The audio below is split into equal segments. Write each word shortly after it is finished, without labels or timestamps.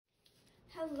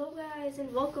Hello guys,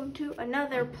 and welcome to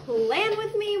another plan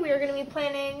with me. We are going to be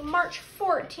planning March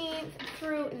 14th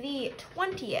through the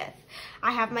 20th.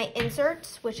 I have my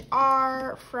inserts, which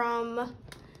are from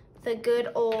the good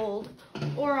old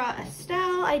Aura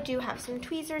Estelle. I do have some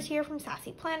tweezers here from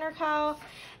Sassy Planner Co.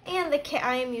 And the kit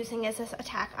I am using is this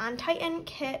Attack on Titan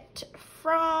kit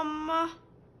from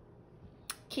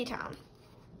Keatown.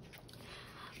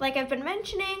 Like I've been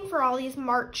mentioning, for all these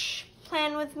March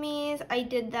plan with me's, I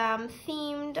did them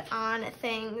themed on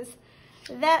things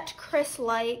that Chris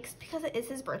likes because it is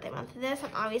his birthday month. This I'm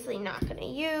obviously not going to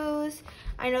use.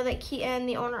 I know that Keaton,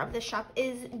 the owner of the shop,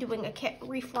 is doing a kit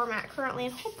reformat currently,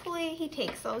 and hopefully he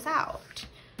takes those out.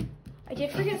 I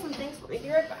did forget some things, so let me be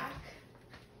right back.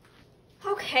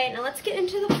 Okay, now let's get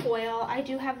into the foil. I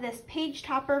do have this page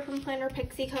topper from Planner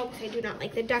Pixie Co. because I do not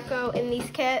like the deco in these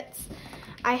kits.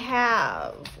 I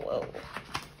have,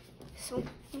 some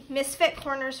Misfit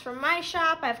corners from my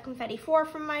shop. I have Confetti 4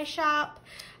 from my shop.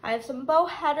 I have some bow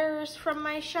headers from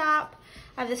my shop.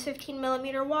 I have this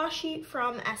 15mm washi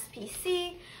from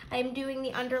SPC. I am doing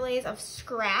the underlays of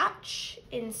Scratch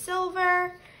in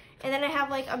silver. And then I have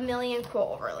like a million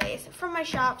quote overlays from my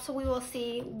shop, so we will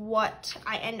see what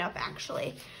I end up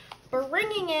actually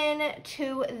bringing in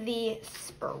to the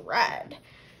spread.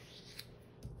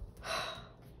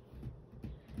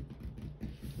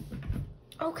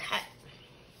 Okay.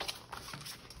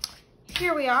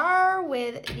 Here we are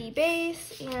with the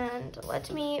base, and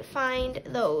let me find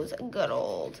those good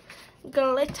old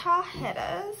glitter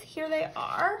headers. Here they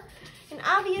are, and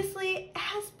obviously,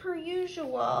 as per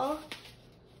usual,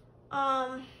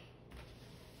 I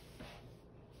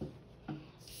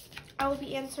will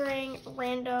be answering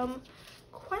random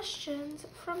questions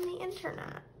from the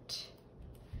internet.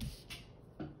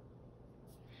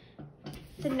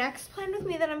 The next plan with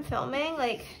me that I'm filming,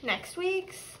 like next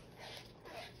week's,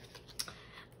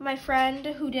 my friend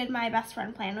who did my best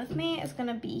friend plan with me is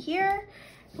gonna be here.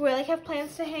 We like have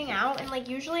plans to hang out, and like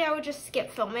usually I would just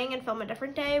skip filming and film a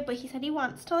different day, but he said he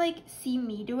wants to like see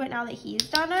me do it now that he's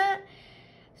done it.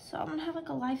 So I'm gonna have like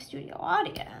a live studio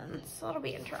audience. So it'll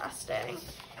be interesting.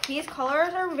 These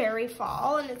colors are very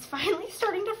fall, and it's finally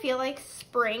starting to feel like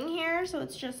spring here, so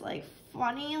it's just like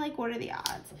funny, like what are the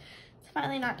odds? It's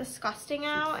finally not disgusting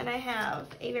out, and I have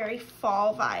a very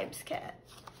fall vibes kit.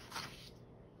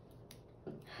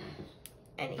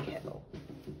 Anywho,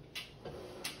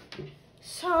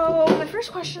 so my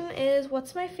first question is,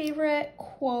 what's my favorite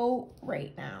quote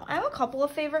right now? I have a couple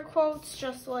of favorite quotes,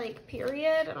 just like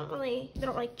period. They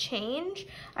don't like change.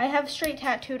 I have straight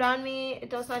tattooed on me,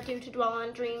 "It does not do to dwell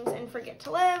on dreams and forget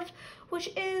to live," which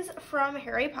is from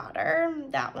Harry Potter.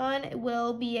 That one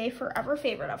will be a forever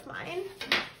favorite of mine.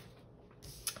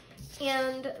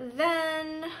 And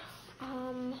then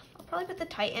I'll probably put the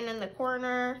Titan in the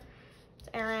corner. It's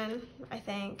Aaron, I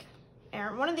think.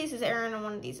 Aaron. One of these is Aaron and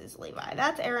one of these is Levi.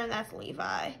 That's Aaron, that's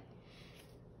Levi.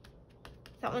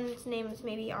 That one's name is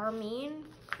maybe Armin.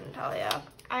 Couldn't tell ya.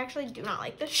 I actually do not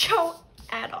like this show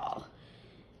at all.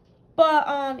 But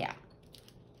yeah.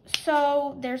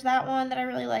 So there's that one that I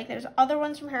really like. There's other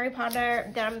ones from Harry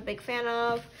Potter that I'm a big fan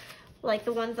of. Like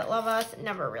the ones that love us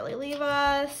never really leave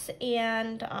us.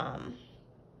 And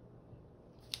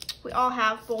we all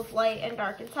have both light and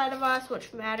dark inside of us.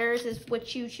 Which matters is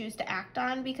which you choose to act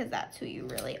on, because that's who you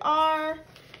really are.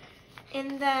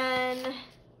 And then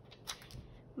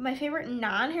my favorite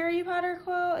non-Harry Potter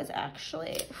quote is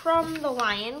actually from The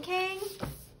Lion King.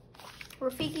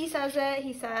 Rafiki says it.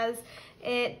 He says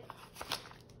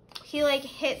he like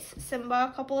hits Simba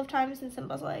a couple of times, and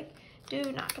Simba's like,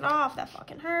 "Dude, knock it off. That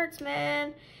fucking hurts,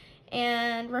 man."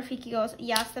 And Rafiki goes,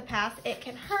 "Yes, the past, it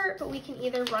can hurt, but we can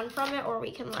either run from it or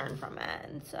we can learn from it."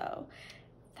 And so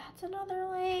that's another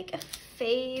like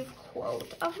fave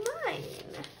quote of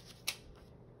mine.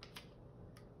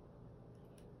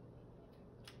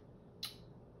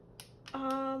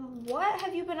 What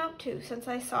have you been up to since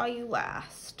I saw you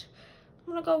last?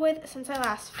 I'm gonna go with since I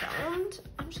last filmed.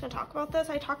 I'm just gonna talk about this.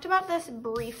 I talked about this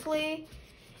briefly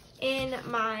in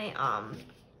my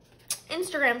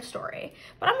Instagram story,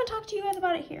 but I'm gonna talk to you guys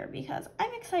about it here because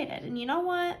I'm excited. And you know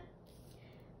what?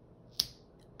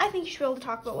 I think you should be able to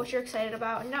talk about what you're excited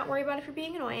about and not worry about if you're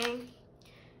being annoying.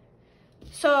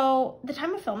 So the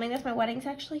time of filming this, my wedding's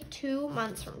actually 2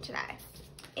 months from today.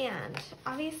 And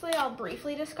obviously I'll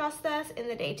briefly discuss this in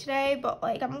the day today, but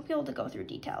like I'm gonna be able to go through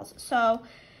details. So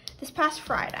this past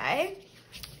Friday,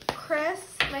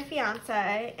 Chris, my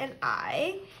fiance, and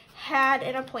I had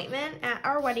an appointment at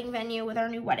our wedding venue with our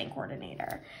new wedding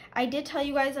coordinator. I did tell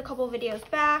you guys a couple videos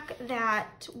back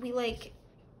that we like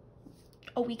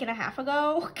a week and a half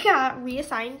ago, got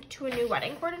reassigned to a new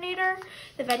wedding coordinator.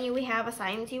 The venue we have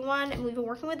assigns you one, and we've been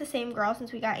working with the same girl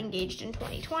since we got engaged in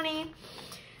 2020.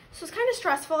 So it's kind of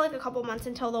stressful, like a couple months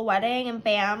until the wedding, and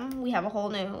bam, we have a whole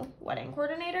new wedding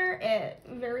coordinator. It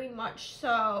very much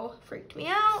so freaked me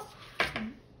out,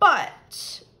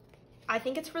 but I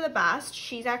think it's for the best.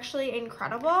 She's actually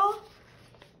incredible.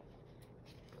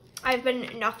 I've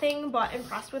been nothing but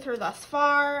impressed with her thus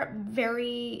far.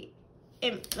 Very,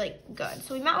 like, good.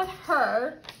 So we met with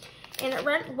her, and it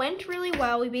went really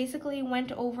well. We basically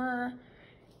went over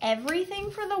everything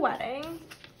for the wedding.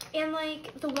 And,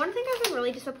 like, the one thing I've been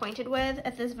really disappointed with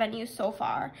at this venue so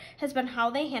far has been how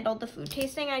they handled the food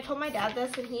tasting. And I told my dad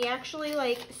this, and he actually,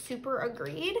 like, super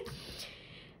agreed.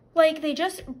 Like, they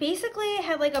just basically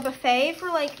had, like, a buffet for,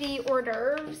 like, the hors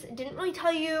d'oeuvres. It didn't really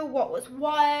tell you what was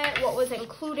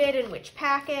included in which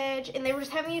package. And they were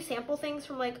just having you sample things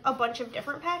from, like, a bunch of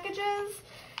different packages,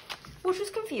 which was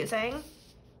confusing.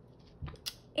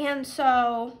 And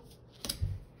so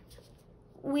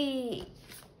and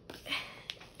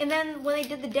then when they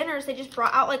did the dinners, they just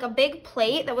brought out, like, a big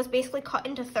plate that was basically cut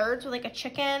into thirds with, like, a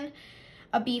chicken,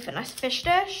 a beef, and a fish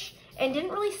dish, and didn't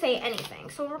really say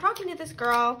anything. So when we're talking to this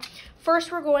girl,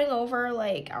 first we're going over,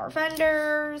 like, our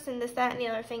vendors and this, that, and the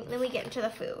other thing, and then we get into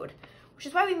the food, which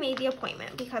is why we made the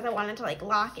appointment, because I wanted to, like,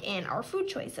 lock in our food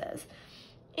choices.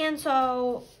 And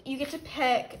so you get to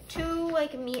pick 2,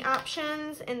 like, meat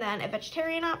options and then a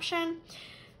vegetarian option.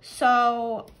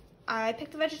 So I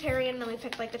picked the vegetarian, and then we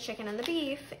picked, like, the chicken and the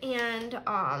beef, and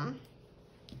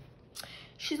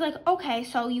she's like, okay,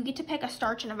 so you get to pick a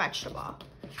starch and a vegetable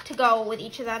to go with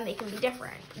each of them. They can be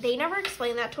different. They never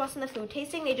explained that to us in the food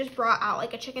tasting. They just brought out,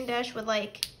 like, a chicken dish with,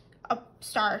 like, a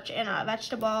starch and a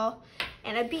vegetable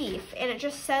and a beef, and it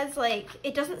just says, like,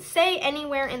 it doesn't say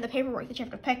anywhere in the paperwork that you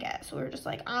have to pick it. So we were just,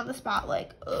 like, on the spot,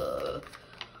 like,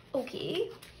 okay.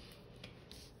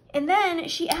 And then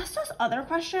she asked us other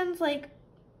questions, like,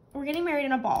 we're getting married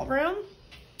in a ballroom.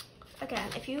 Again,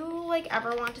 if you, like,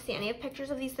 ever want to see any of pictures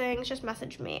of these things, just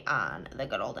message me on the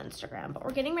good old Instagram. But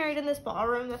we're getting married in this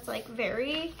ballroom that's, like,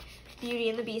 very Beauty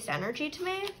and the Beast energy to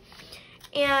me.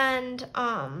 And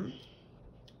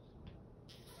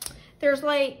there's,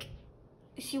 like,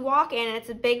 so you walk in, and it's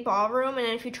a big ballroom, and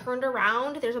then if you turned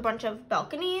around, there's a bunch of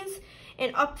balconies.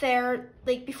 And up there,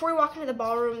 like, before you walk into the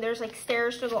ballroom, there's, like,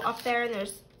 stairs to go up there, and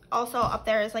there's also up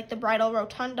there is, like, the bridal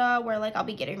rotunda where, like, I'll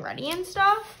be getting ready and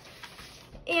stuff.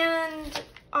 And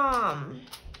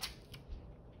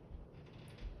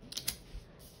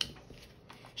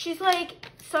she's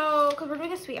like, so, because we're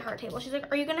doing a sweetheart table, she's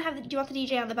like, are you gonna do you want the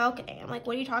DJ on the balcony? I'm like,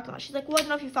 what are you talking about? She's like, well, I don't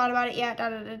know if you thought about it yet, da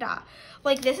da da da.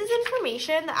 Like, this is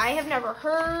information that I have never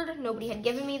heard. Nobody had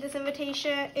given me this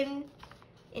invitation.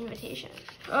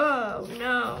 Oh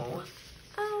no.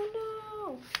 Oh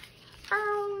no.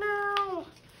 Oh no.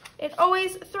 It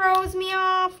always throws me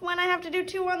off when I have to do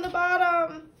 2 on the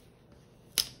bottom.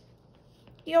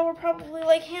 Y'all were probably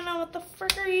like, Hannah, what the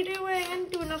frick are you doing? I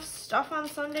didn't do enough stuff on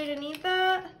Sunday to need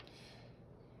that.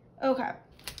 Okay.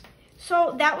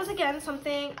 So that was, again,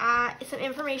 something, some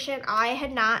information I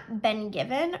had not been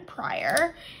given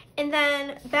prior. And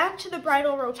then back to the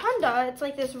bridal rotunda, it's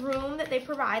like this room that they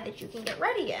provide that you can get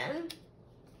ready in.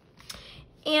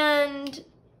 And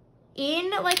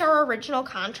in, like, our original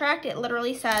contract, it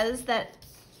literally says that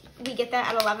we get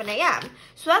that at 11 a.m.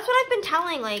 So that's what I've been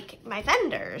telling, like, my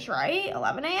vendors, right?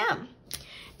 11 a.m.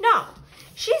 No.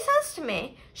 She says to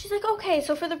me, she's like, okay,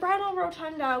 so for the bridal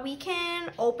rotunda, we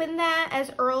can open that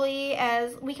as early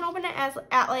as, we can open it as,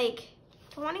 at, like,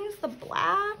 do I want to use the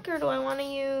black or do I want to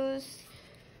use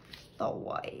the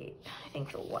white? I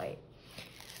think the white.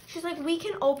 She's like, we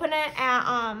can open it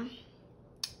at,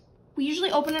 we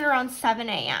usually open it around 7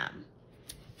 a.m.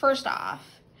 First off,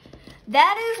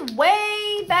 that is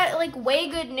way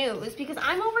good news, because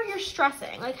I'm over here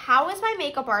stressing. Like, how is my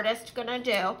makeup artist gonna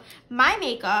do my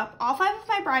makeup, all 5 of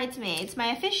my bridesmaids, my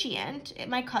officiant,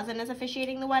 my cousin is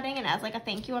officiating the wedding, and as, like, a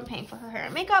thank you, I'm paying for her hair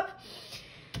and makeup.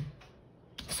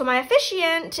 So my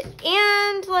officiant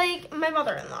and, like, my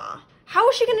mother-in-law, how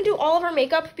is she gonna do all of her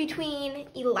makeup between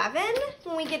 11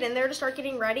 when we get in there to start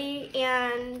getting ready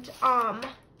and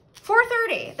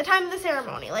 4:30, the time of the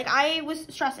ceremony? Like, I was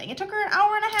stressing. It took her an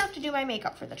hour and a half to do my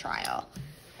makeup for the trial.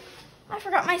 I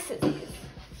forgot my scissors.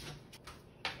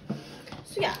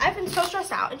 So yeah, I've been so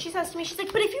stressed out. And she says to me, she's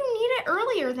like, but if you need it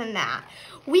earlier than that,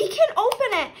 we can open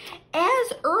it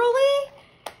as early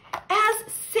as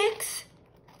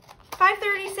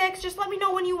 5:36. Just let me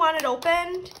know when you want it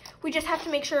opened. We just have to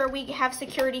make sure we have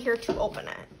security here to open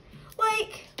it.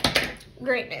 Like,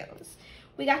 great news.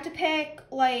 We got to pick,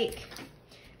 like,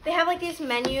 they have, like, this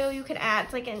menu you can add.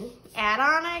 It's like an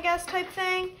add-on, I guess, type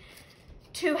thing,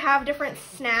 to have different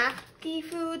snacky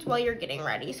foods while you're getting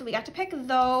ready. So we got to pick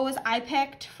those. I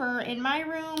picked for in my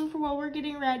room for while we're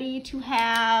getting ready to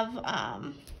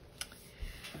have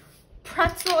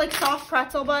pretzel, like soft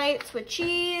pretzel bites with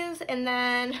cheese, and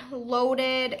then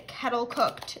loaded kettle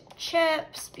cooked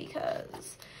chips,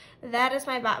 because that is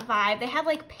my vibe. They had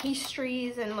like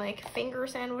pastries and like finger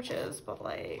sandwiches, but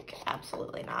like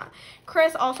absolutely not.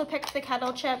 Chris also picked the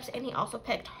kettle chips, and he also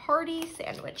picked hearty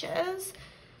sandwiches.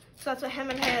 So that's what him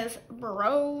and his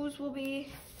bros will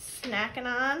be snacking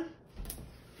on,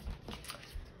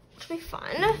 which will be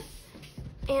fun.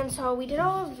 And so we did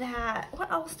all of that.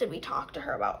 What else did we talk to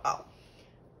her about? Oh,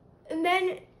 and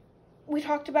then we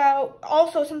talked about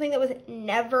also something that was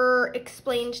never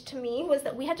explained to me, was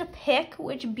that we had to pick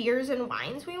which beers and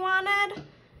wines we wanted,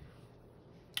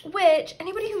 which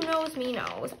anybody who knows me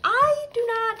knows I do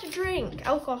not drink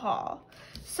alcohol.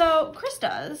 So Chris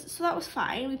does, so that was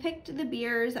fine. We picked the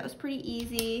beers, that was pretty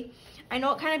easy. I know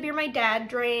what kind of beer my dad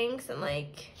drinks, and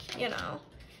like, you know,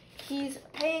 he's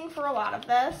paying for a lot of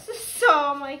this. So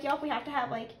I'm like, yep, we have to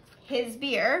have like his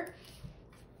beer.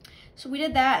 So we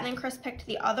did that, and then Chris picked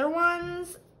the other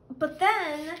ones. But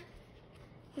then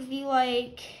the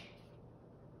like,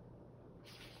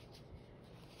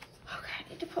 okay, I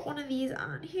need to put one of these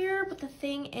on here, but the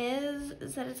thing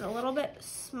is that it's a little bit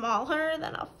smaller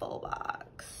than a full box.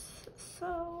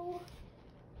 So,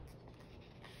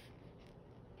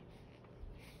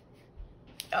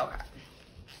 okay.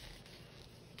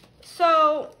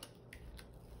 So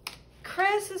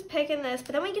Chris is picking this,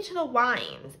 but then we get to the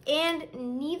wines, and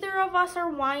neither of us are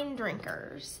wine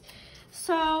drinkers.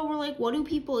 So we're like, what do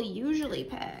people usually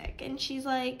pick? And she's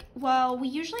like, well, we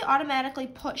usually automatically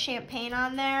put champagne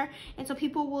on there, and so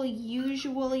people will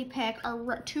usually pick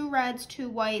our 2 reds, 2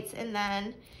 whites, and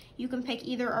then you can pick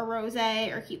either a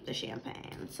rosé or keep the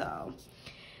champagne. So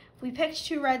we picked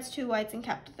 2 reds, 2 whites, and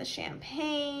kept the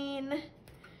champagne.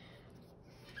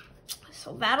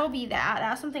 So that'll be that.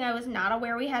 That's something I was not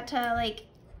aware we had to like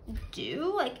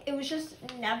do. Like, it was just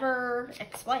never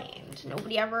explained.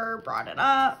 Nobody ever brought it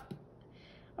up.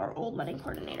 Our old wedding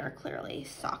coordinator clearly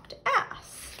sucked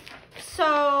ass.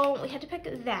 So we had to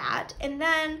pick that. And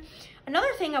then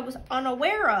another thing I was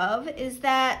unaware of is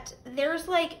that there's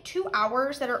like 2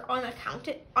 hours that are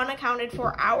unaccounted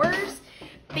for hours.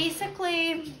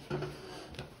 Basically,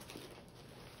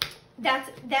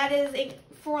 that is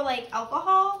for like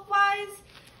alcohol wise,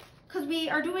 because we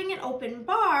are doing an open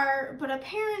bar, but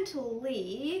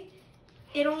apparently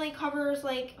it only covers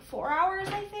like 4 hours,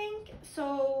 I think.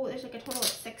 So there's like a total of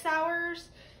 6 hours.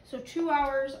 So 2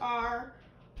 hours are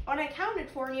unaccounted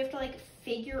for, and you have to like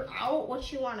figure out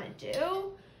what you want to do.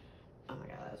 Oh my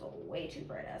god, that was a way too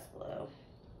bright ass blue. Okay,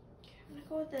 I'm gonna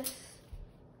go with this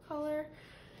color.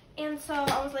 And so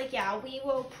I was like, yeah, we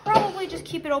will probably just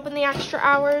keep it open the extra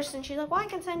hours. And she's like, well, I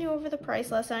can send you over the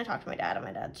price list. And I talked to my dad, and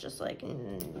my dad's just like,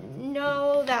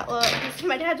 no, that looks,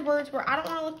 my dad's words were, I don't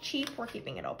want to look cheap, we're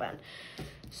keeping it open.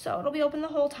 So it'll be open the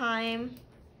whole time.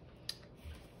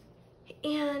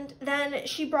 And then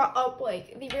she brought up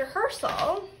like the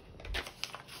rehearsal,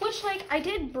 which like I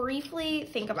did briefly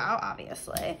think about,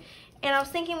 obviously. And I was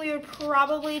thinking we would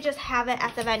probably just have it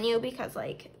at the venue, because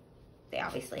like they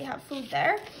obviously have food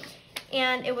there,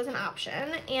 and it was an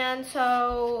option. And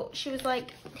so she was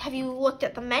like, have you looked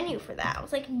at the menu for that? I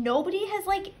was like, nobody has,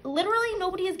 like, literally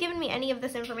nobody has given me any of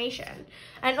this information.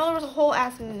 I didn't know there was a whole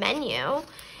ass menu.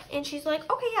 And she's like,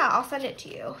 okay, yeah, I'll send it to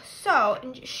you. So,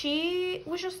 and she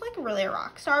was just like really a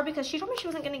rock star, because she told me she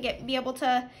wasn't gonna be able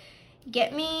to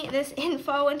get me this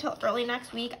info until early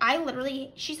next week.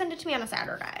 She sent it to me on a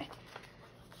Saturday.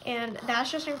 And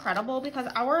that's just incredible, because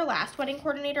our last wedding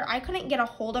coordinator, I couldn't get a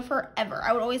hold of her ever.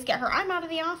 I would always get her, I'm out of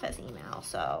the office email.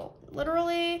 So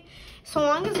literally, so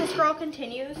long as this girl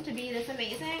continues to be this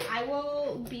amazing, I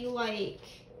will be like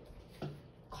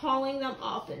calling them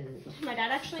up. And my dad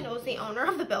actually knows the owner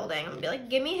of the building. I'm gonna be like,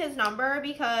 give me his number,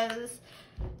 because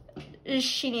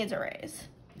she needs a raise.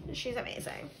 She's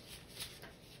amazing.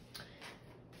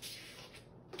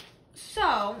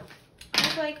 So I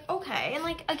was like, okay. And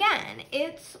like, again,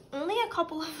 it's only a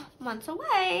couple of months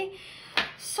away.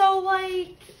 So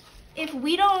like, if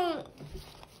we don't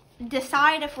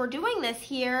decide if we're doing this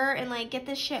here and like get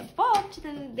this shit booked,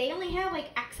 then they only have like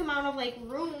X amount of like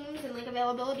rooms and like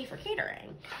availability for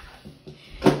catering.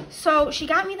 So she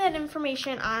got me that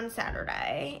information on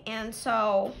Saturday. And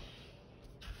so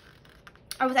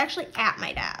I was actually at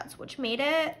my dad's, which made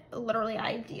it literally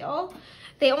ideal.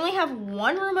 They only have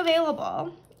 1 room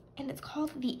available, and it's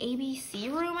called the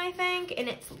ABC room, I think,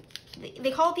 and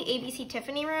they call it the ABC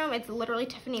Tiffany room. It's literally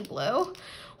Tiffany blue,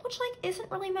 which like isn't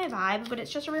really my vibe, but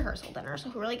it's just a rehearsal dinner, so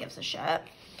who really gives a shit?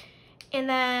 And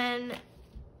then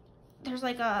there's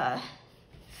like a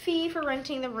fee for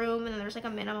renting the room, and then there's like a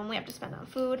minimum we have to spend on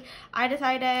food. I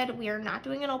decided we are not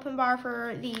doing an open bar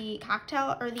for the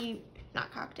cocktail, or the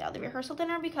rehearsal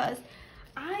dinner, because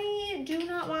I do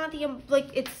not want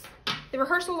the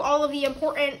rehearsal, all of the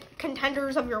important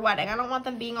contenders of your wedding. I don't want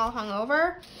them being all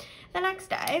hungover the next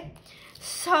day.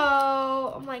 So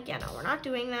I'm like, yeah, no, we're not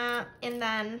doing that. And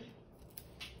then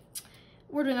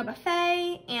we're doing a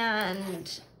buffet,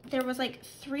 and there was like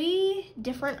 3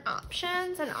 different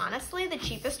options, and honestly the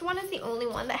cheapest one is the only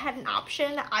one that had an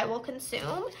option that I will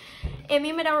consume. And me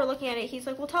and my dad were looking at it. He's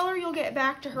like, well, tell her you'll get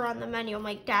back to her on the menu. I'm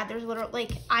like, Dad, there's literally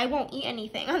like, I won't eat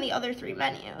anything on the other 3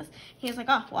 menus. He's like,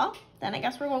 oh, well, then I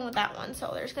guess we're going with that one.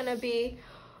 So there's gonna be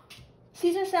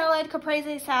Caesar salad,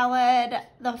 caprese salad.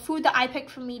 The food that I picked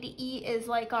for me to eat is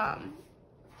like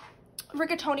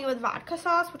rigatoni with vodka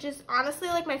sauce, which is honestly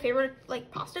like my favorite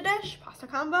like pasta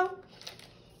combo.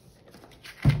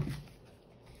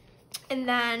 And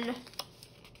then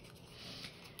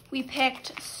we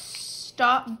picked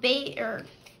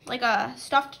like a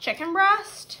stuffed chicken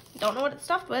breast. Don't know what it's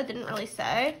stuffed with, didn't really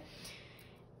say.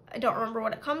 I don't remember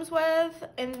what it comes with.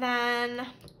 And then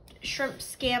shrimp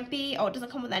scampi. Oh, it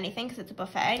doesn't come with anything because it's a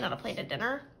buffet, not a plated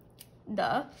dinner.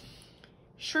 Duh.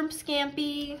 Shrimp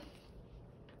scampi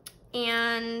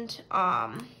and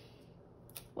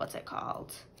what's it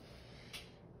called?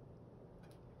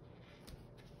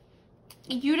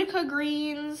 Utica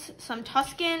greens, some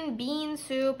Tuscan bean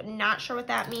soup, not sure what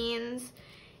that means.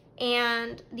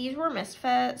 And these were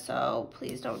misfit, so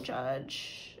please don't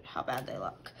judge how bad they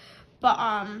look. But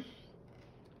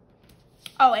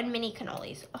oh, and mini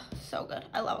cannolis. Oh, so good.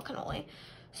 I love a cannoli.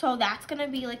 So that's gonna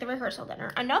be like the rehearsal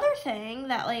dinner. Another thing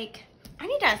that like I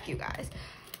need to ask you guys,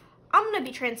 I'm gonna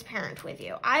be transparent with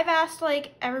you. I've asked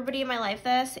like everybody in my life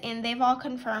this, and they've all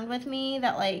confirmed with me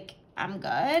that like I'm good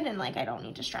and like I don't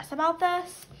need to stress about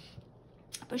this.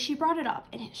 But she brought it up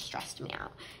and it stressed me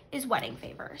out, is wedding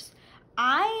favors.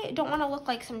 I don't want to look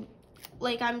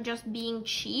like I'm just being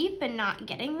cheap and not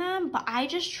getting them, but I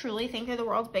just truly think they're the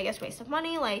world's biggest waste of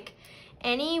money. Like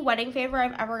any wedding favor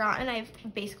I've ever gotten, I've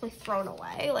basically thrown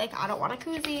away. Like I don't want a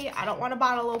koozie, I don't want a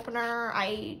bottle opener,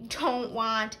 I don't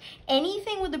want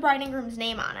anything with the bride and groom's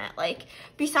name on it. Like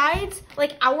besides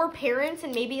like our parents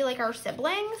and maybe like our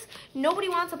siblings, nobody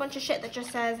wants a bunch of shit that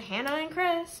just says Hannah and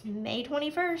Chris, May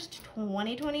 21st,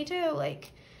 2022.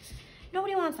 Like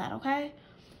nobody wants that, okay?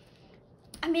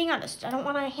 I'm being honest, I don't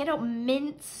want to hand out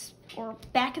mints, or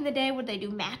back in the day would they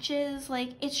do matches? Like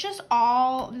it's just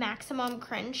all maximum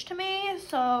cringe to me.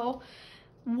 So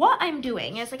what I'm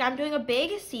doing is like I'm doing a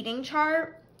big seating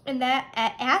chart, and that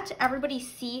at everybody's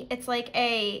seat it's like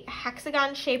a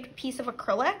hexagon shaped piece of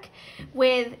acrylic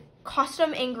with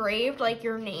custom engraved like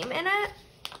your name in it,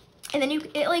 and then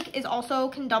it like is also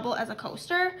can double as a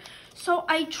coaster. So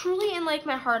I truly in like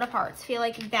my heart of hearts feel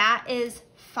like that is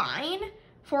fine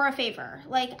for a favor.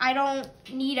 Like I don't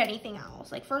need anything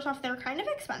else. Like first off, they're kind of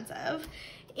expensive,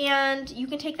 and you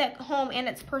can take that home and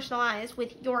it's personalized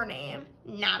with your name,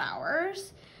 not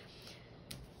ours.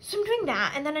 So I'm doing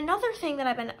that. And then another thing that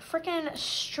I've been freaking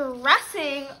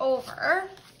stressing over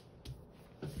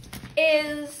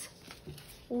is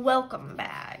welcome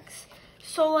bags.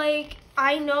 So like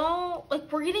I know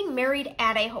like we're getting married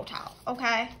at a hotel,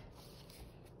 okay?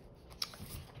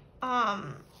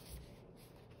 I'm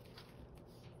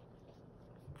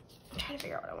trying to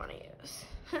figure out what I want to use.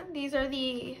 These are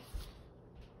the,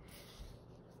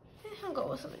 I'll go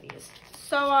with some of these.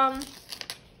 So,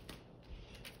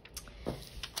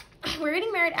 we're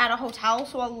getting married at a hotel,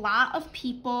 so a lot of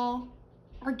people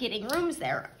are getting rooms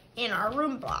there in our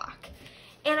room block.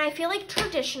 And I feel like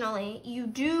traditionally you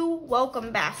do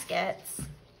welcome baskets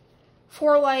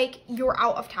for like your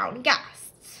out of town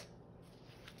guests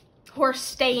who are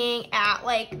staying at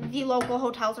like the local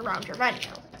hotels around your venue.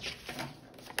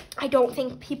 I don't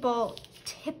think people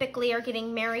typically are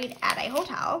getting married at a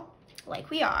hotel like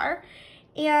we are.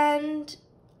 And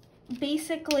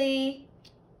basically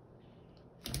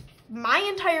my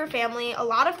entire family, a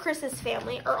lot of Chris's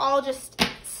family, are all just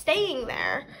staying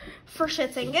there for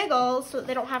shits and giggles so that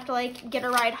they don't have to like get a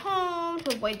ride home,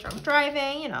 to avoid drunk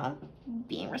driving, you know,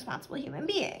 being responsible human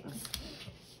beings,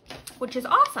 which is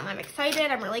awesome. I'm excited.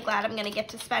 I'm really glad I'm gonna get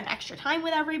to spend extra time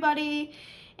with everybody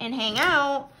and hang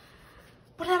out.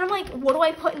 But then I'm like, what do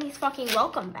I put in these fucking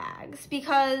welcome bags?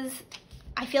 Because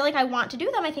I feel like I want to do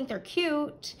them. I think they're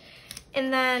cute.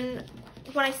 And then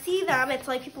when I see them, it's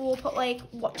like people will put like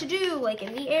what to do like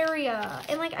in the area.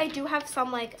 And like I do have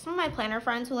some of my planner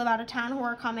friends who live out of town who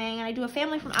are coming, and I do have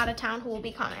family from out of town who will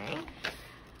be coming.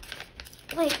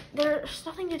 Like there's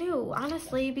nothing to do,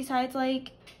 honestly, besides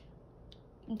like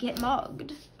get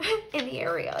mugged in the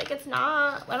area. Like it's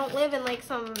not, I don't live in like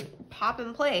some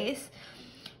poppin' place.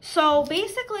 So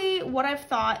basically what I've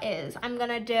thought is I'm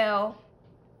gonna do,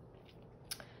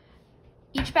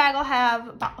 each bag will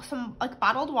have some like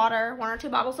bottled water, 1 or 2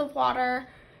 bottles of water.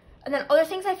 And then other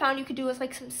things I found you could do is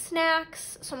like some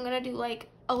snacks. So I'm gonna do like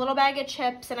a little bag of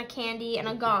chips and a candy and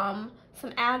a gum,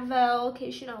 some Advil in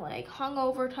case, you know, like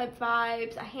hungover type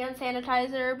vibes, a hand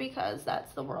sanitizer because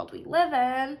that's the world we live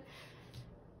in.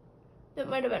 That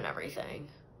might have been everything.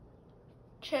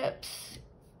 Chips,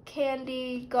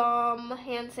 candy, gum,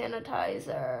 hand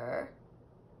sanitizer.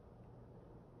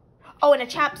 Oh, and a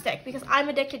chapstick, because I'm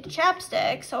addicted to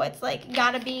chapstick, so it's like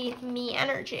gotta be me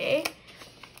energy.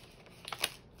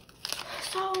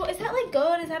 So is that like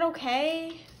good? Is that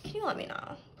okay? Can you let me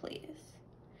know, please?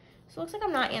 So it looks like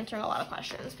I'm not answering a lot of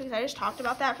questions because I just talked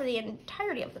about that for the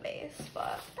entirety of the base,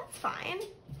 but that's fine.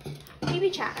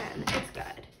 Maybe chatting, it's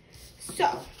good.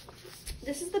 So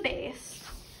this is the base.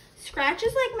 Scratch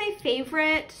is like my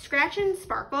favorite. Scratch and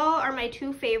Sparkle are my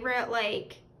 2 favorite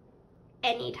like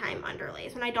anytime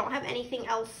underlays. When I don't have anything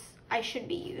else I should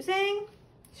be using,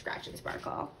 Scratch and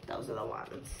Sparkle, those are the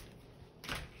ones.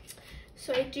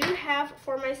 So I do have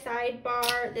for my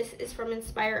sidebar, this is from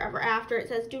Inspire Ever After. It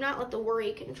says, do not let the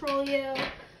worry control you,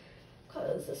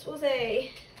 because this was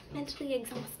a mentally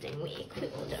exhausting week. We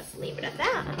will just leave it at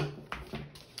that.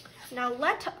 Now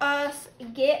let us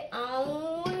get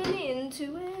on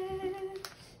into it.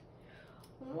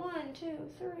 1, 2,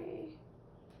 3.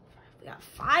 We got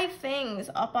 5 things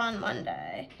up on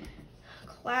Monday.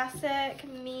 Classic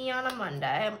me on a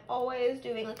Monday. I'm always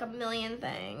doing like a million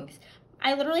things.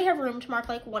 I literally have room to mark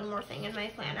like 1 more thing in my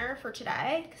planner for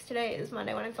today, because today is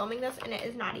Monday when I'm filming this and it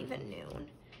is not even noon.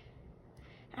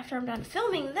 After I'm done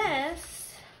filming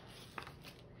this,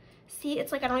 see,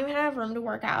 it's like I don't even have room to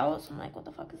work out. So I'm like, what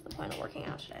the fuck is the point of working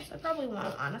out today? So I probably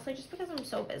won't, honestly, just because I'm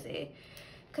so busy.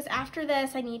 Because after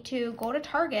this, I need to go to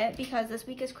Target because this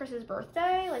week is Chris's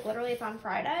birthday. Like literally it's on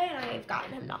Friday and I've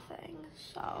gotten him nothing.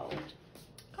 So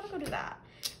gotta go do that.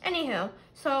 Anywho,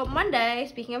 so Monday,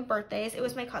 speaking of birthdays, it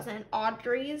was my cousin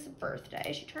Audrey's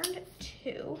birthday. She turned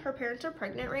 2. Her parents are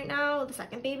pregnant right now, the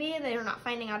second baby, and they are not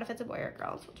finding out if it's a boy or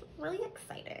girl, so it's really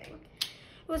exciting.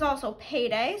 It was also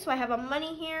payday, so I have a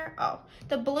money here. Oh,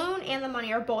 the balloon and the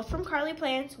money are both from Carly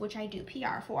Plans, which I do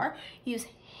PR for. Use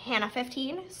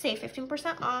Hannah15, save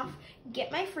 15% off,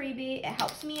 get my freebie. It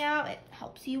helps me out, it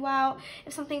helps you out.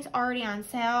 If something's already on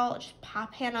sale, just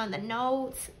pop Hannah in the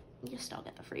notes. You'll still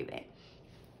get the freebie.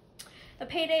 The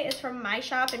payday is from my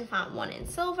shop in font 1 in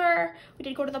silver. We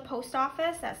did go to the post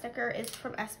office. That sticker is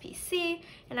from SPC,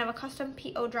 and I have a custom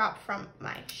PO drop from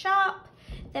my shop.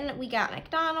 Then we got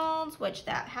McDonald's, which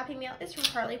that Happy Meal is from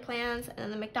Carly Plans, and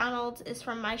then the McDonald's is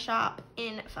from my shop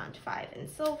in font 5 in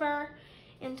silver.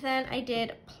 And then I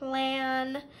did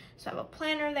plan, so I have a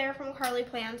planner there from Carly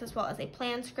Plans, as well as a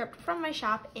plan script from my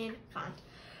shop in font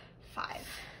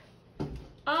 5.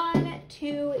 On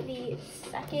to the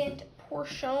second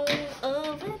portion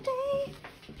of the day.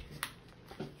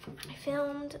 I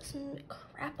filmed some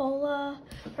crapola,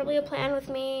 probably a plan with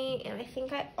me, and I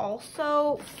think I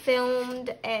also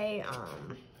filmed a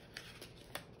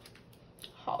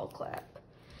haul clip.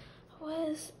 I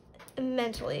was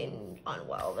mentally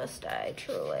unwell this day,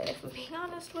 truly, if I'm being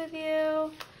honest with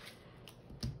you.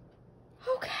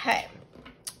 Okay,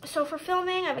 so for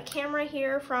filming, I have a camera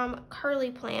here from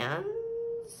Carly Plans.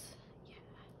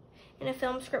 And a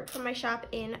film script from my shop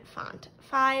in font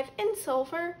 5 in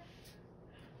silver.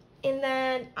 And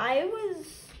then I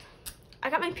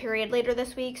got my period later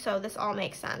this week, so this all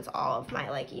makes sense. All of my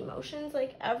like emotions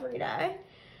like every day.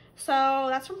 So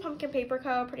that's from Pumpkin Paper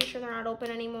Co. Pretty sure they're not open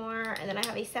anymore. And then I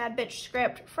have a Sad Bitch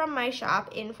script from my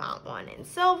shop in font 1 in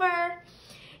silver.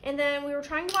 And then we were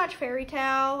trying to watch Fairy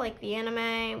Tale, like the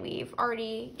anime. We've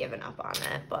already given up on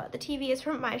it, but the TV is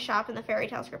from my shop and the Fairy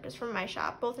Tale script is from my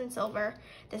shop, both in silver.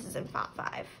 This is in font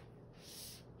 5.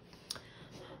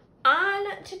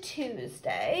 On to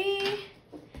Tuesday,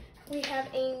 we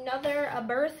have another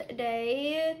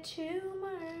birthday to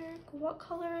mark. What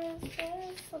color is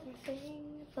this? Let me see.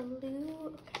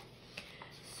 Blue. Okay.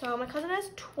 So my cousin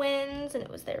has twins and it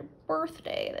was their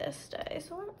birthday this day,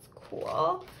 so that's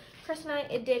cool. Chris and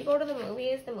I did go to the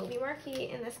movies. The movie marquee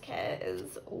in this kit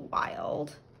is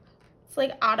wild. It's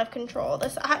like out of control, the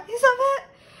size of it.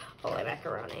 Holy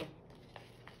macaroni.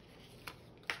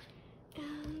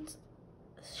 And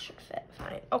this should fit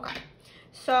fine. Okay.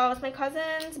 So it's my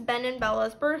cousin's Ben and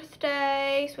Bella's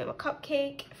birthday. So we have a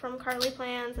cupcake from Carly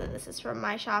Plans, and this is from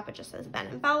my shop. It just says Ben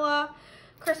and Bella.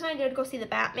 Chris and I did go see the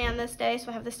Batman this day,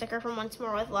 so I have the sticker from Once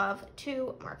More With Love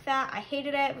to mark that. I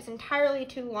hated it. It was entirely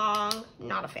too long.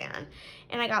 Not a fan.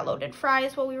 And I got loaded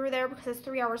fries while we were there because it's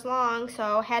 3 hours long,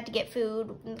 so I had to get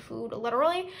food,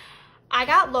 literally. I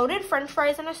got loaded french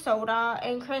fries and a soda,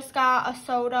 and Chris got a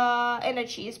soda and a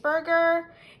cheeseburger,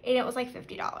 and it was like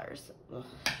 $50. Ugh,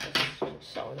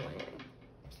 so annoying.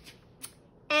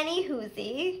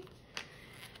 Anywhoosie.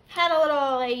 Had a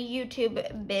little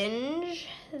YouTube binge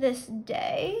this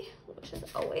day, which is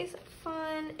always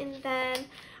fun. And then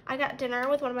I got dinner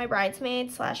with one of my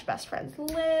bridesmaids / best friends,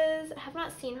 Liz. I have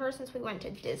not seen her since we went to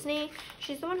Disney.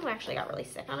 She's the one who actually got really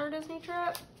sick on our Disney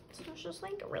trip. So I was just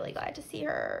like really glad to see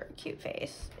her cute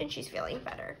face, and she's feeling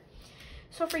better.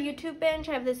 So for YouTube binge,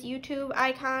 I have this YouTube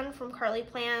icon from Carly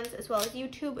Plans, as well as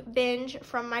YouTube binge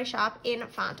from my shop in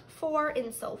font 4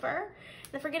 in silver.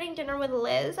 And then for getting dinner with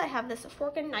Liz, I have this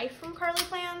fork and knife from Carly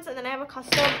Plans, and then I have a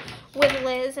custom with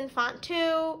Liz in font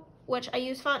 2, which I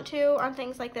use font 2 on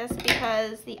things like this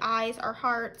because the eyes are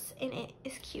hearts, and it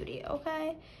is cutie,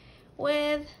 okay?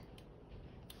 With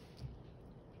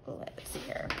Liz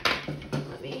here.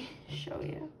 Let me show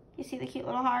you. You see the cute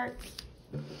little hearts?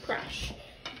 Crush.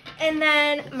 And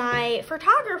then my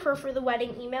photographer for the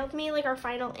wedding emailed me like our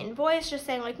final invoice, just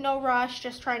saying like no rush,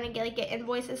 just trying to get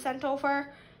invoices sent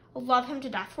over. Love him to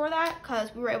death for that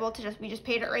because we were able to we just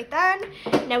paid it right then.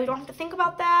 Now we don't have to think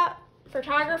about that.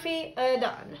 Photography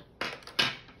done.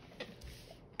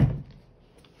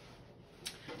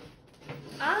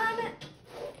 On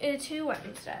to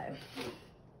Wednesday.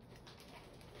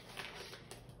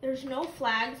 There's no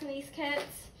flags in these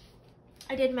kits.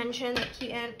 I did mention that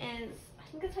Keaton is, I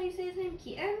think that's how you say his name,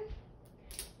 Keaton,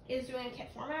 is doing a kit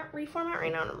reformat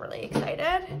right now, and I'm really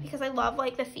excited because I love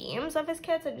like the themes of his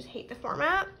kits. I just hate the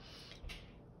format.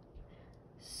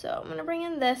 So I'm gonna bring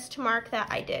in this to mark that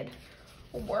I did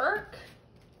work.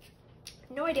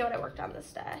 No idea what I worked on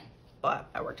this day, but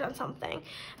I worked on something.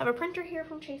 I have a printer here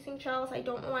from Chasing Shells. I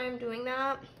don't know why I'm doing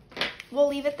that. We'll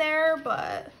leave it there,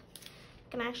 but I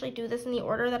can actually do this in the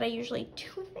order that I usually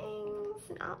do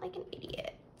things, not like an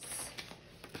idiot.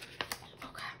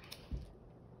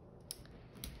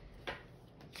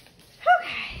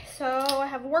 So I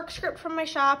have work script from my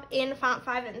shop in font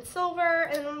 5 in silver,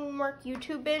 and then work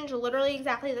YouTube binge, literally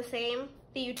exactly the same.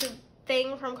 The YouTube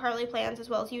thing from Carly Plans, as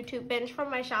well as YouTube binge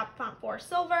from my shop, font 4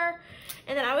 silver.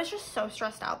 And then I was just so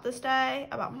stressed out this day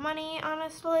about money,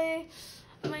 honestly.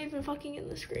 I'm not even fucking in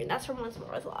the screen. That's from Once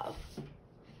More With Love.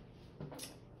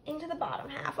 Into the bottom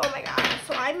half. Oh my god.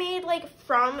 So I made like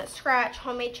from scratch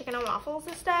homemade chicken and waffles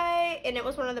this day, and it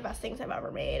was one of the best things I've ever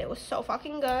made. It was so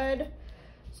fucking good.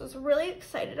 So I was really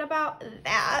excited about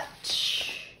that.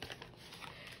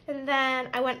 And then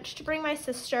I went to bring my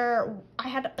sister, I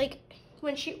had like,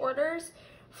 when she orders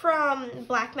from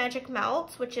Black Magic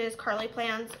Melts, which is Carly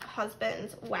Plan's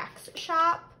husband's wax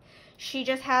shop, she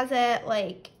just has it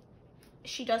like,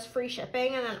 she does free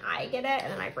shipping, and then I get it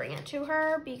and then I bring it to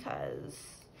her because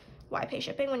why pay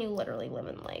shipping when you literally live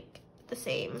in like the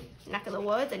same neck of the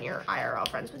woods and you're IRL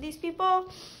friends with these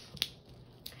people.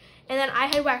 And then I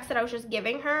had wax that I was just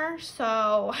giving her,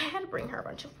 so I had to bring her a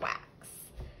bunch of wax.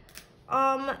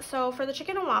 So for the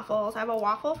chicken and waffles, I have a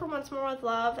waffle from Once More With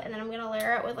Love, and then I'm gonna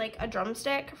layer it with like a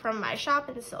drumstick from my shop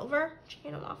in silver,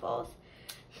 chicken and waffles.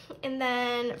 And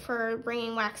then for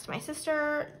bringing wax to my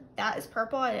sister, that is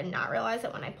purple. I did not realize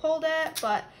it when I pulled it,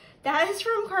 but that is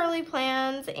from Carly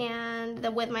Plans, and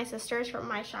the With My Sisters from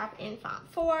my shop in font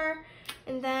 4.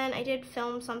 And then I did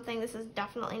film something. This is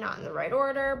definitely not in the right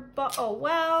order, but oh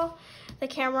well. The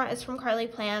camera is from Carly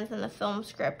Plans, and the film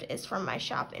script is from my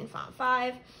shop in font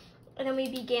 5. And then we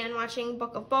began watching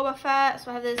Book of Boba Fett.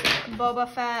 So I have this Boba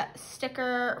Fett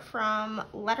sticker from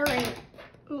Lettering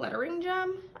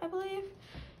Gem, I believe.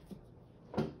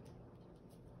 Oh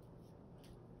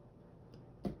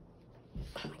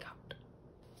my god.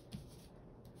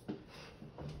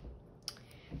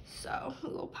 So we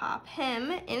will pop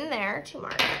him in there to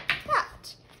mark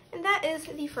that. And that is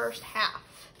the first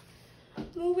half.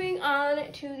 Moving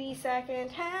on to the second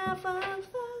half of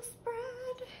the spread.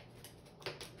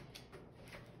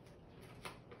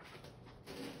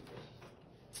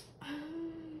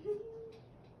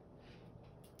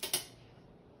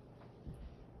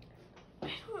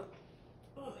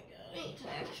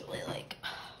 Actually like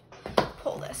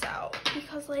pull this out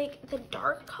because like the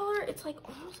dark color, it's like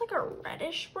almost like a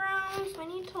reddish brown, so I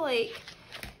need to like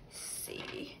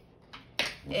see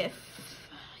if,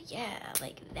 yeah,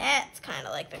 like that's kind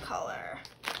of like the color.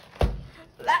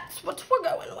 That's what we're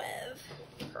going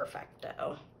with.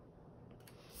 Perfecto.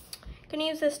 Gonna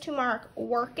use this to mark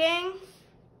working.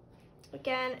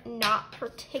 Again, not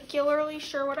particularly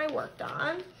sure what I worked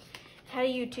on. Had a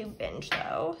YouTube binge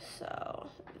though, so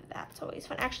that's always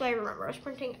fun. Actually, I remember I was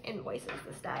printing invoices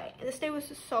this day. This day was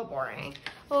just so boring.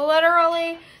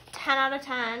 Literally 10 out of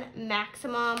 10,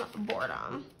 maximum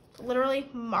boredom. Literally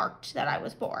marked that I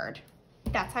was bored.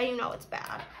 That's how you know it's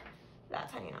bad.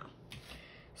 That's how you know.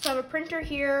 So I have a printer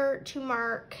here to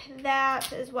mark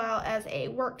that, as well as a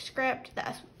work script.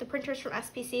 The printer's from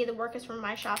SPC, the work is from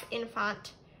my shop in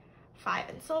font 5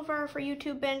 and silver. For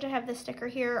YouTube binge, I have this sticker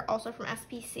here, also from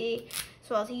SPC, as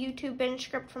well as a YouTube binge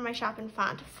script from my shop in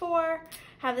font 4.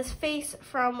 I have this face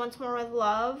from Once More With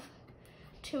Love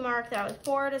to mark that I was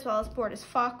bored, as well as Bored as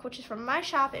Fuck, which is from my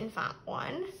shop in font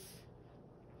 1.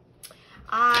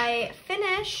 I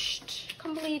finished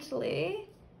completely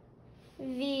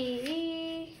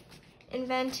the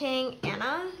Inventing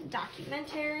Anna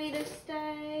documentary this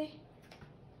day.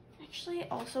 Actually, I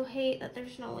also hate that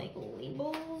there's no like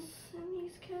labels in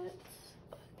these kits,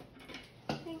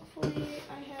 but thankfully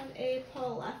I have a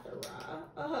plethora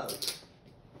of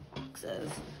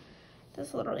boxes.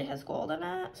 This literally has gold in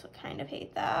it, so I kind of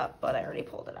hate that, but I already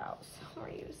pulled it out, so we're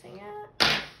using it.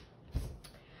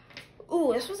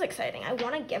 Ooh, this was exciting. I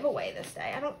won a giveaway this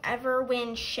day. I don't ever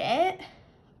win shit,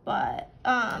 but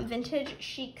Vintage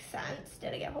Chic Scents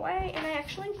did a giveaway, and I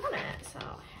actually won it, so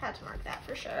I had to mark that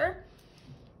for sure.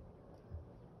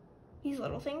 These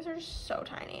little things are so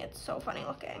tiny. It's so funny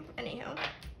looking. Anywho.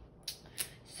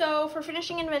 So for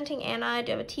finishing Inventing Anna, I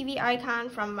do have a TV icon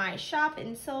from my shop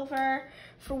in silver.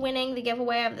 For winning the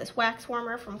giveaway of this wax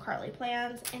warmer from Carly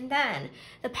Plans. And then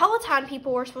the Peloton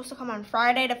people were supposed to come on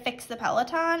Friday to fix the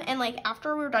Peloton. And like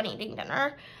after we were done eating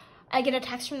dinner, I get a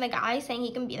text from the guy saying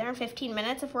he can be there in 15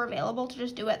 minutes if we're available to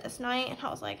just do it this night. And I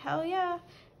was like, hell yeah.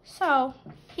 So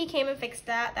he came and fixed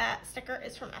that. That sticker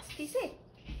is from SPC.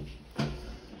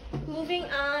 Moving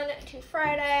on to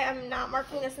Friday, I'm not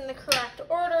marking this in the correct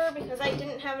order because I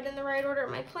didn't have it in the right order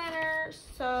in my planner,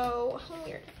 so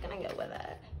we're just gonna go with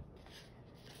it.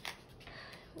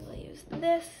 We'll use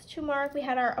this to mark. We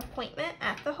had our appointment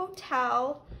at the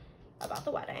hotel about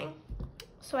the wedding.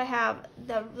 So I have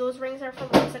those rings are from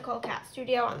Whimsical Cat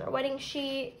Studio on their wedding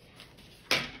sheet.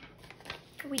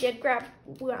 We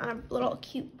went on a little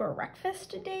cute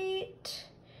breakfast date.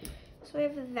 So we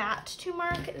have that to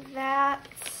mark that.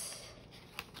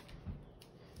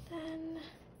 Then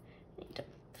I need to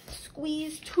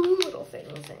squeeze 2 little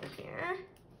things in here.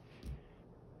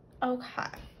 Okay,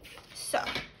 so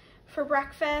for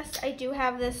breakfast, I do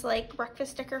have this like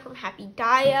breakfast sticker from Happy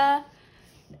Dia,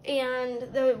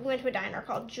 and we went to a diner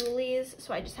called Julie's,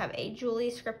 so I just have a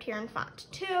Julie's script here in font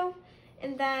 2.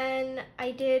 And then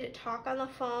I did talk on the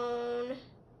phone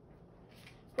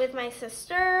with my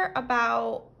sister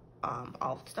about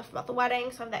all the stuff about the wedding,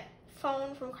 so I have that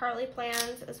phone from Carly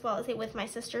Plans, as well as a With My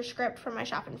Sister script from my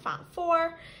shop in font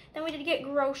 4. Then we did get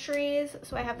groceries,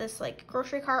 so I have this like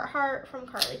grocery cart heart from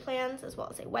Carly Plans, as well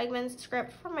as a Wegmans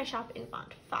script from my shop in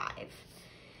font 5.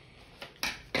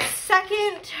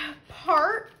 Second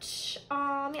part,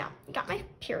 yeah, got my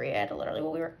period literally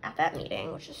while we were at that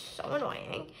meeting, which is so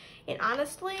annoying. And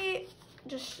honestly,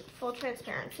 just full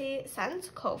transparency, since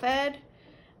COVID,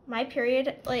 my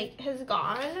period like has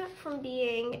gone from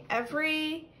being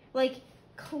every like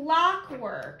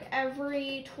clockwork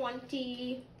every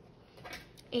 28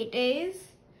 days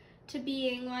to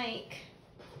being like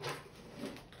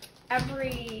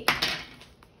every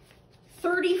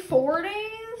 34 days.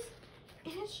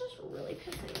 And it's just really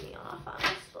pissing me off,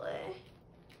 honestly.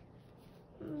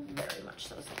 Very much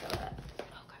so sick of it.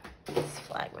 Okay, this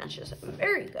flag matches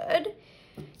very good.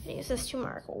 I'm gonna use this to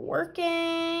mark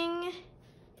working.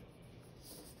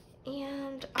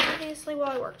 And obviously while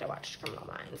I worked, I watched Criminal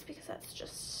Minds because that's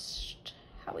just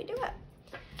how we do it.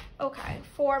 Okay,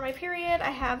 for my period,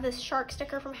 I have this shark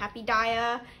sticker from Happy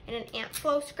Dia and an ant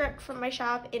flow script from my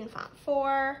shop in font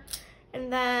 4.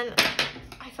 And then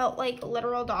I felt like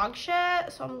literal dog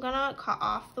shit, so I'm gonna cut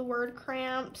off the word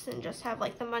cramps and just have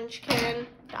like the munchkin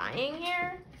dying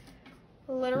here.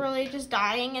 Literally just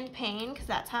dying in pain because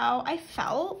that's how I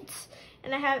felt.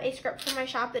 And I have a script from my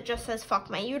shop that just says fuck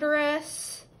my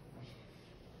uterus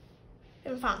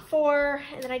in font 4.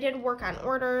 And then I did work on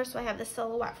order, so I have the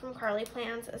silhouette from Carly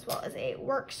Plans, as well as a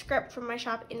work script from my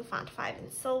shop in font 5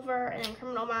 in silver. And then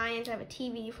Criminal Minds, I have a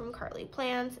TV from Carly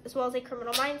Plans, as well as a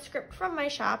Criminal Minds script from my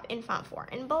shop in font 4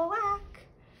 in black.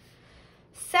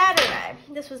 Saturday,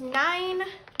 this was 9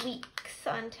 weeks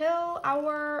until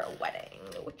our wedding,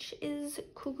 which is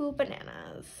cuckoo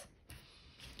bananas.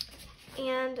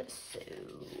 And so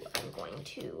I'm going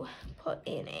to put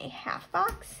in a half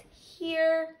box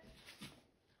here.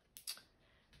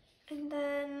 And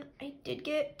then I did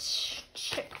get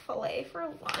Chick-fil-A for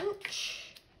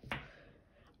lunch.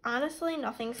 Honestly,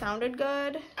 nothing sounded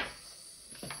good,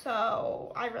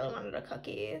 so I really wanted a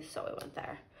cookie, so we went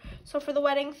there. So for the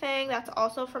wedding thing, that's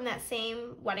also from that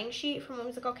same wedding sheet from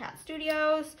Whimsical Cat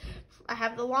Studios. I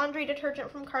have the laundry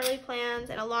detergent from Carly Plans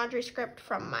and a laundry script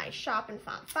from my shop in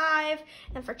font 5.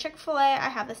 And for Chick-fil-A, I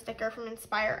have the sticker from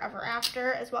Inspire Ever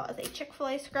After, as well as a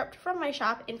Chick-fil-A script from my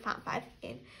shop in font 5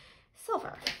 in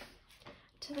silver.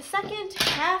 To the second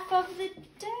half of the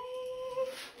day.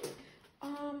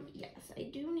 Yes, I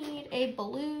do need a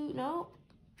blue, no.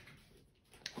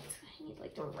 I need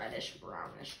like the reddish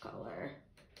brownish color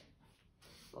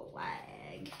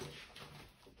flag.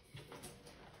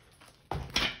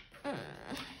 You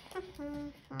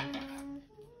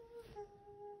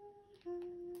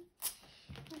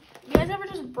guys ever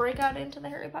just break out into the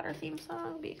Harry Potter theme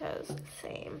song? Because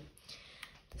same.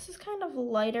 This is kind of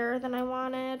lighter than I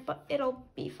wanted, but it'll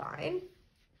be fine.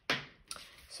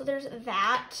 So there's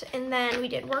that, and then we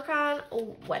did work on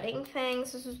wedding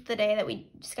things. This was the day that we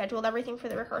scheduled everything for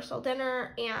the rehearsal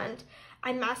dinner, and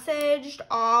I messaged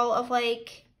all of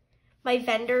like my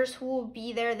vendors who will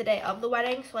be there the day of the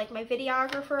wedding. So like my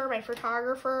videographer, my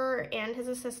photographer, and his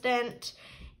assistant,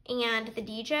 and the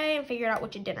DJ, and figured out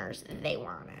which dinners they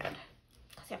wanted,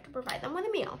 because you have to provide them with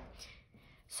a meal.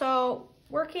 So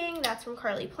working, that's from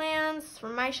Carly Plans,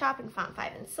 from my shop in font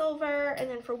 5 in silver. And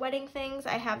then for wedding things,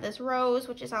 I have this rose,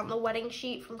 which is on the wedding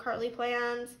sheet from Carly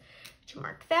Plans, to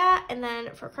mark that. And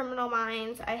then for Criminal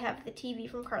Minds, I have the TV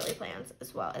from Carly Plans,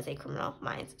 as well as a Criminal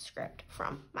Minds script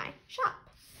from my shop.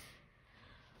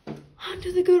 On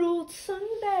to the good old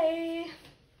Sunday.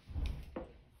 I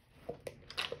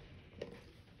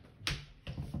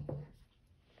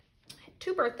had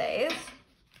 2 birthdays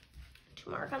to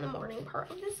mark on the morning part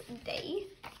of this day.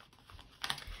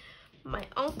 My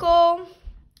uncle,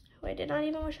 who I did not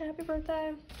even wish a happy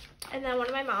birthday, and then one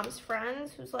of my mom's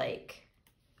friends who's like,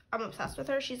 I'm obsessed with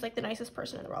her. She's like the nicest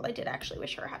person in the world. I did actually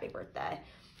wish her a happy birthday.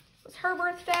 It was her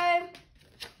birthday,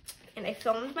 and I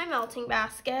filmed my melting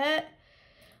basket.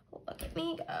 Look at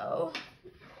me go.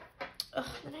 Ugh,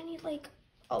 then I need like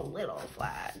a little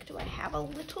flag. Do I have a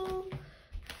little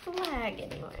flag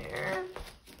anywhere?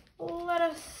 Let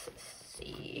us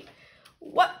see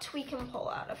what we can pull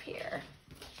out of here.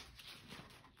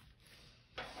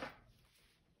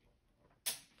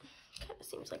 Kind of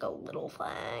seems like a little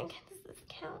flag. Does this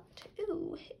count?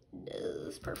 Ooh, it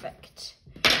does. Perfect.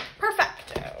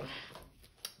 Perfecto.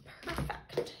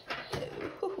 Perfect.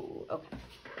 Ooh, okay.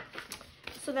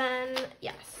 So then,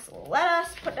 yes, let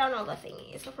us put down all the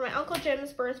thingies. So for my Uncle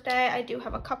Jim's birthday, I do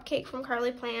have a cupcake from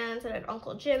Carly Plans and an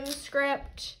Uncle Jim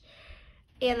script.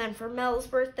 And then for Mel's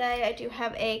birthday, I do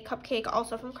have a cupcake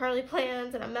also from Carly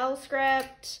Plans and a Mel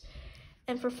script.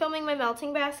 And for filming my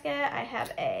melting basket, I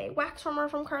have a wax warmer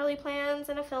from Carly Plans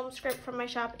and a film script from my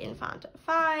shop in font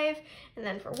 5. And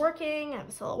then for working, I have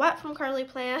a silhouette from Carly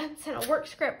Plans and a work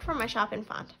script from my shop in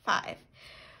font 5.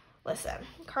 Listen,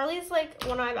 Carly's like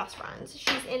one of my best friends.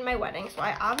 She's in my wedding, so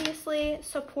I obviously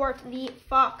support the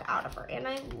fuck out of her. And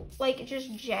I like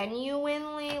just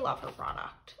genuinely love her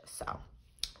product. So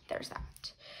there's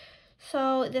that.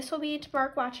 So this will be to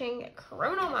mark watching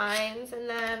Criminal Minds, and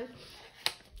then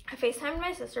I FaceTimed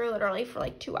my sister literally for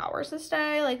like 2 hours this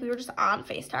day. Like we were just on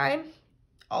FaceTime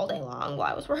all day long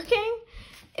while I was working.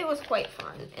 It was quite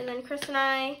fun. And then Chris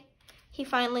and he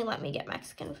finally let me get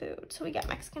Mexican food. So we got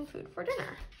Mexican food for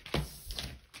dinner.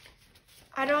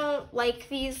 I don't like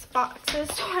these boxes,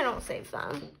 so I don't save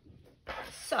them.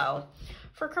 So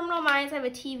for Criminal Minds, I have a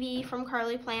TV from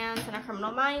Carly Plans and a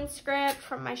Criminal Minds script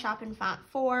from my shop in font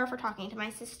 4 for talking to my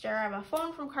sister. I have a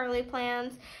phone from Carly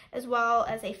Plans, as well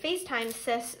as a FaceTime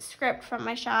sis script from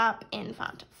my shop in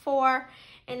font 4.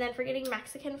 And then for getting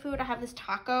Mexican food, I have this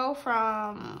taco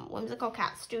from Whimsical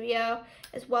Cat Studio,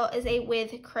 as well as a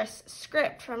With Chris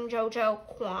script from JoJo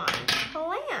Kwan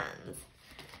Plans.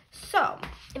 So,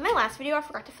 in my last video, I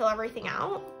forgot to fill everything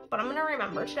out, but I'm going to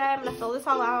remember today. I'm going to fill this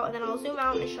all out, and then I'll zoom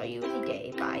out and show you the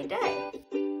day by day.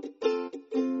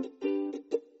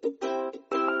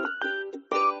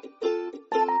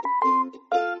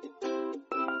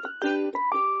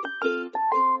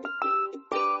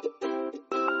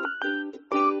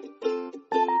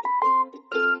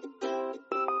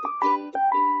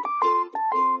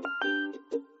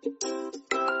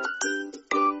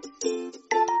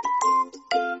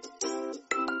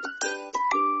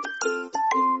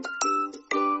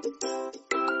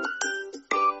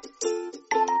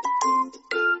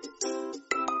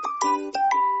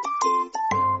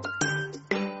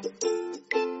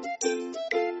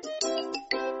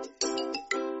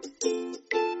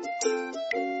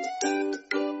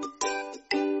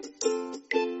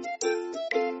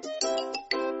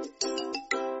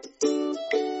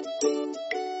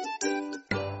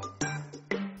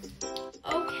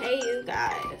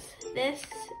 this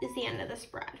is the end of the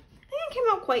spread. I think it came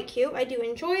out quite cute. I do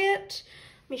enjoy it.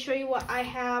 Let me show you what I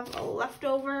have left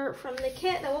over from the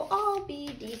kit that will all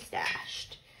be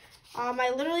destashed.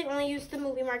 I literally only used the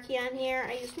movie marquee on here.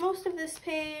 I used most of this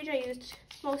page.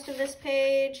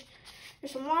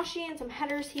 There's some washi and some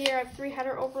headers here. I have 3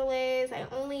 header overlays. I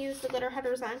only used the glitter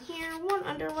headers on here, 1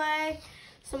 underlay,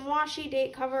 some washi,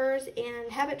 date covers,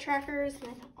 and habit trackers, and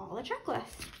then all the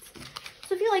checklists.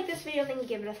 So if you like this video, then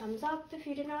give it a thumbs up. If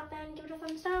you did not, then give it a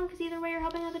thumbs down, because either way you're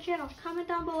helping out the channel. Comment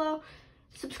down below.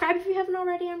 Subscribe if you haven't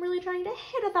already. I'm really trying to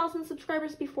hit 1,000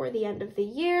 subscribers before the end of the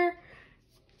year.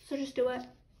 So just do it.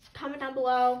 Comment down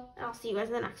below, and I'll see you guys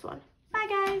in the next one. Bye,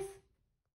 guys.